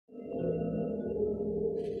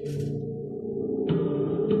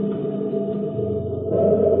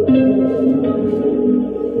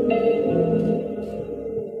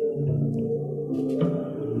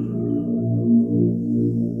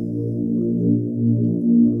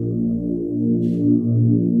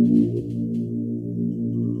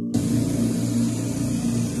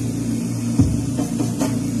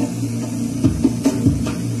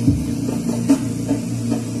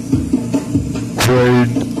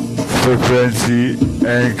Frequency,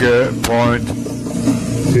 anchor, point,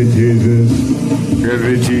 synthesis,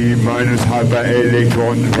 gravity, minus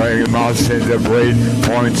hyper-electron, mass center, brain,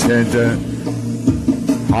 point center,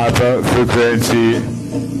 hyper-frequency,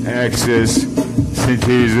 axis,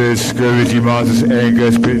 synthesis, gravity, masses,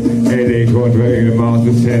 anchor, spin, electron, mass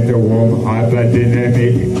center, warm,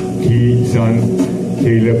 hyperdynamic, key, sun,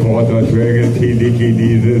 teleporter, dragon,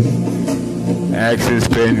 telekinesis, axis,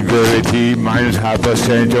 spin, gravity, minus hyper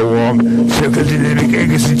center, warm, circle, dynamic,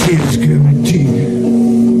 angle, synthesis, gravity,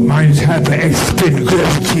 minus hyper, axis, spin,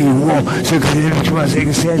 gravity, warm, circle, dynamic, mass,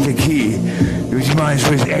 angle, center, key, gravity, minus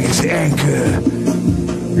with axis, anchor,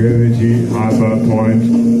 gravity, hyper, point,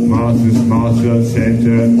 masses, master,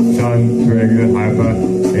 center, sun, triangle, hyper,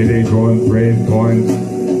 electron, brain, point,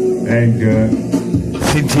 anchor,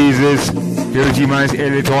 synthesis, gravity minus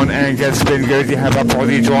electron, anchor, spin, gravity, hyper,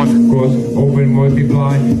 positron, cos, open,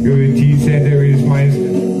 multiply, gravity, center, radius, minus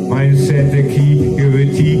center, key,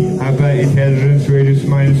 gravity, hyper, intelligence, radius,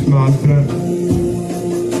 minus master,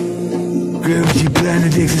 gravity,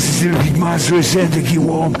 planet, axis, symmetry, mass, radius, center, key,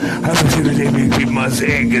 warm, hyper, symmetry, mass,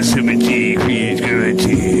 anchor, symmetry, create,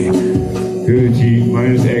 gravity, gravity,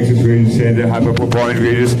 minus axis, radius, center, hyper, point,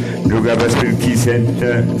 radius, look up, spin, key,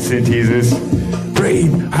 center, synthesis,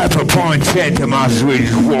 brain, hyperpoint, center, mass,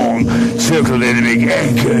 radius, warm, circle, dynamic,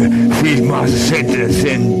 anchor, field, mass, center,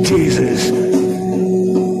 synthesis,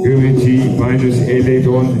 gravity, minus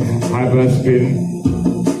electron, hyperspin,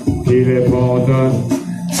 teleporter,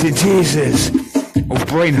 synthesis of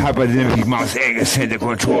brain, hyperdynamic, mass, anchor, center,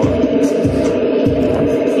 control,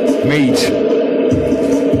 made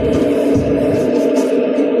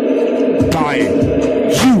by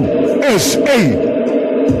USA.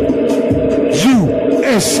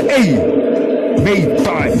 USA, made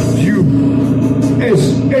by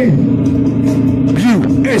USA,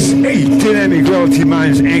 dynamic, relative,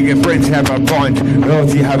 minus, anchor, brain, hyper, point,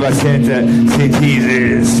 relative, hyper, center,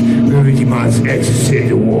 synthesis, gravity, mass, axis,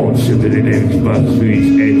 center, warm, circle, dynamic, mass,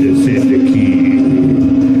 radius, enter, center, key,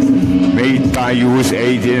 made by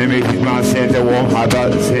USA, dynamic, mass, center, warm,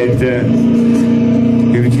 hyper, center,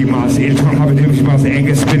 gravity, mass, electron, hyperdynamic, mass,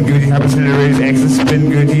 anchor, spin, gravity, hypercenter, radius, axis, spin,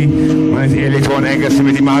 gravity, minus electron, anchor,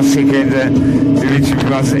 symmetry, mass, center, gravity,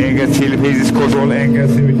 mass, anchor, telepathies, control, anchor,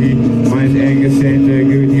 symmetry, minus anchor, center,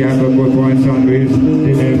 gravity, hyper, point, sound, radius,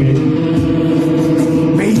 dynamic,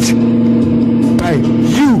 made by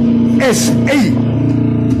USA.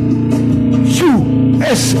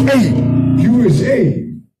 USA.